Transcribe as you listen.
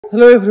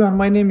Hello everyone,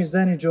 my name is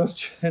Danny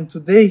George and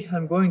today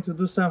I'm going to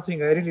do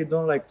something I really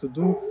don't like to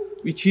do,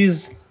 which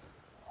is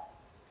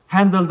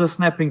handle the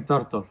snapping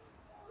turtle.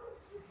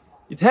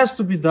 It has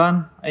to be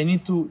done. I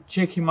need to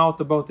check him out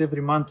about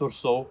every month or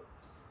so,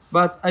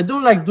 but I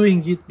don't like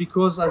doing it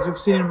because, as you've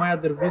seen in my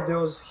other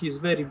videos, he's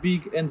very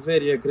big and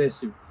very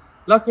aggressive.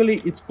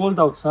 Luckily it's cold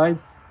outside,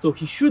 so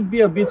he should be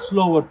a bit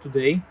slower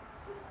today.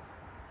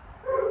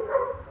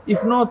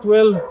 If not,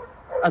 well,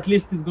 at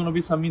least it's gonna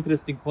be some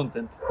interesting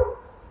content.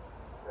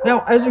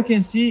 Now, as you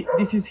can see,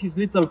 this is his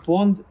little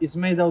pond. It's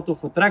made out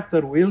of a tractor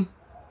wheel.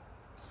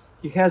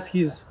 He has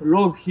his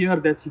log here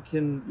that he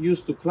can use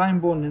to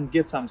climb on and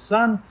get some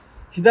sun.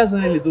 He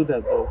doesn't really do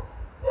that though.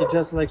 He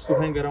just likes to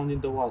hang around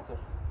in the water.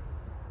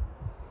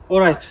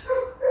 Alright,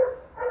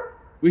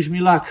 wish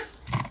me luck.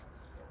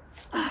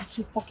 It's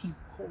so fucking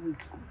cold.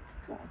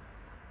 God.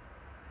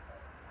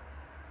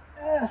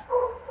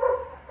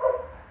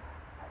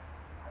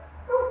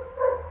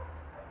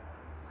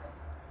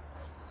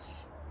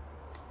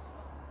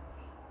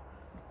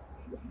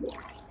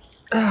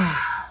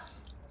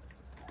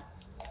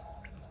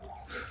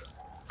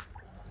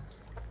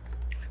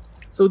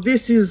 So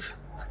this is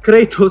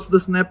Kratos the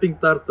snapping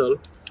turtle.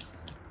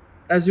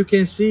 As you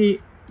can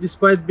see,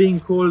 despite being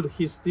cold,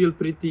 he's still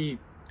pretty...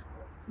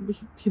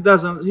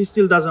 He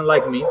still doesn't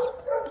like me.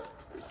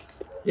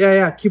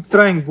 Yeah, keep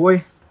trying,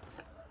 boy.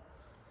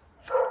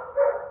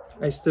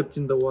 I stepped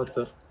in the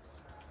water.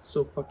 It's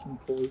so fucking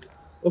cold.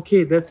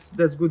 Okay, that's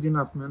good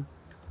enough, man.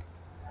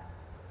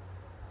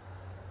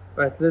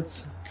 Right,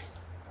 let's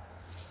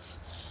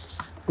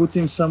put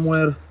him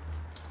somewhere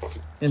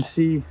and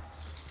see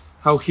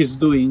how he's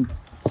doing.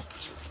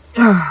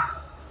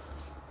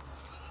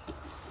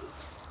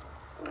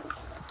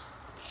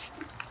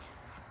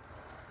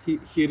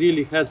 He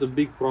really has a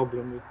big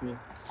problem with me.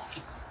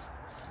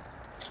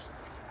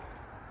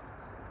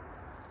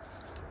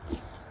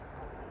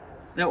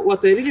 Now, what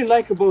I really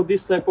like about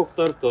this type of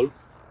turtle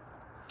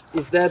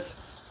is that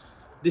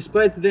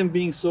despite them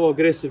being so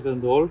aggressive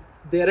and all,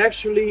 they're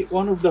actually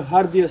one of the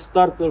hardiest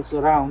turtles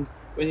around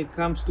when it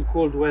comes to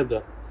cold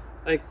weather.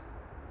 Like,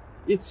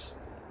 it's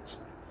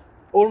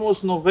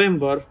almost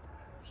November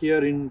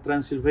here in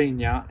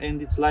Transylvania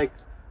and it's like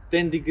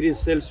 10 degrees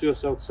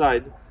Celsius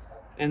outside,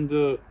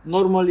 and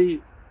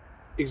normally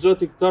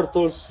exotic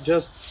turtles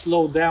just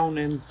slow down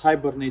and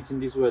hibernate in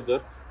this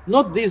weather.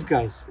 Not these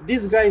guys.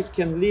 These guys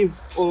can live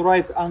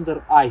alright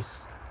under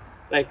ice.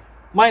 Like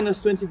minus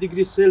 20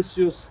 degrees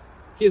Celsius,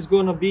 he's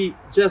gonna be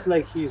just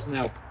like he is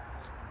now.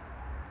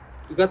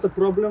 You got a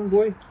problem,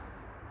 boy?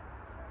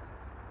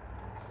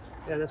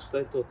 Yeah, that's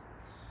what I thought.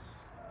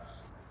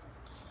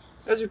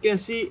 As you can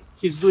see,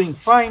 he's doing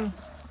fine.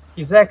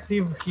 He's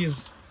active,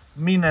 he's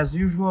mean as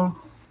usual.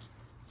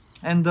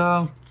 And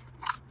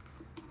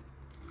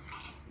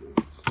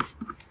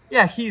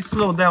yeah, he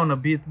slowed down a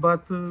bit,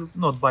 but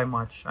not by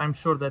much. I'm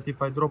sure that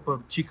if I drop a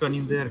chicken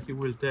in there, he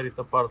will tear it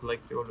apart like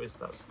he always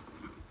does.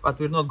 But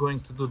we're not going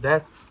to do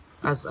that,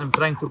 as I'm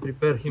trying to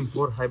prepare him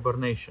for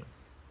hibernation.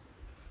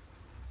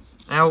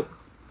 Now,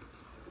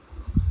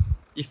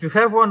 if you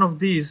have one of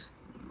these,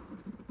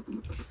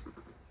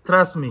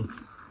 trust me,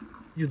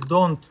 you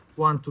don't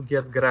want to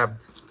get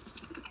grabbed.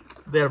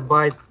 Their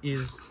bite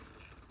is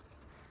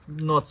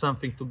not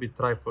something to be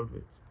trifled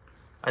with.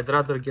 I'd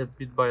rather get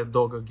bit by a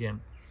dog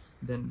again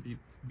than be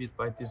bit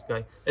by this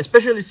guy.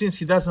 Especially since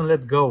he doesn't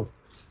let go.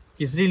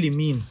 He's really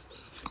mean.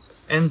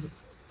 And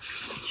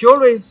he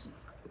always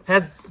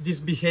had this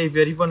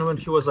behavior even when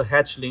he was a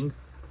hatchling.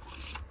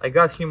 I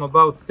got him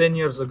about 10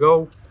 years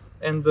ago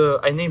and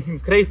I named him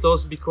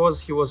Kratos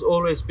because he was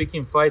always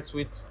picking fights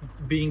with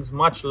beings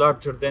much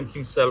larger than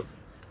himself,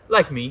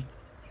 like me.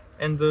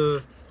 And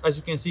as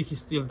you can see, he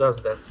still does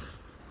that.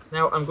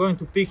 Now I'm going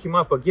to pick him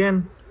up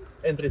again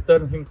and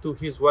return him to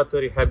his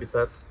watery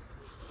habitat.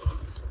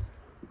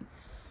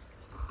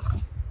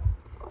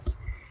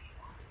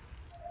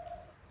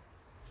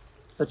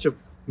 Such a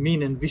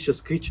mean and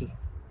vicious creature.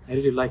 I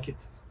really like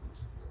it.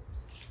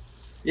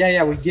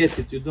 Yeah, we get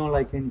it. You don't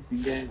like anything.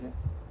 Yeah.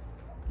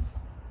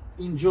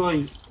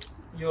 Enjoy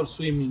your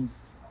swimming.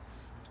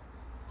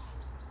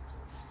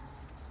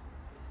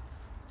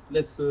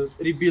 Let's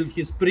rebuild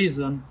his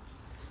prison.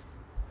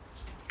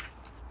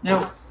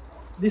 Now,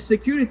 this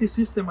security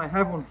system I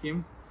have on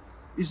him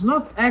is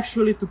not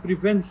actually to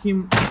prevent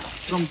him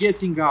from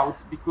getting out,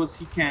 because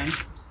he can't,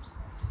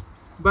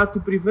 but to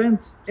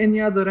prevent any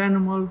other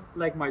animal,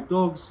 like my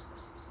dogs,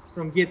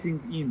 from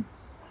getting in.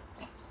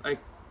 Like,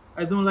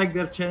 I don't like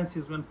their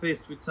chances when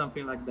faced with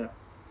something like that.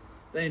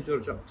 Danny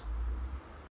George out.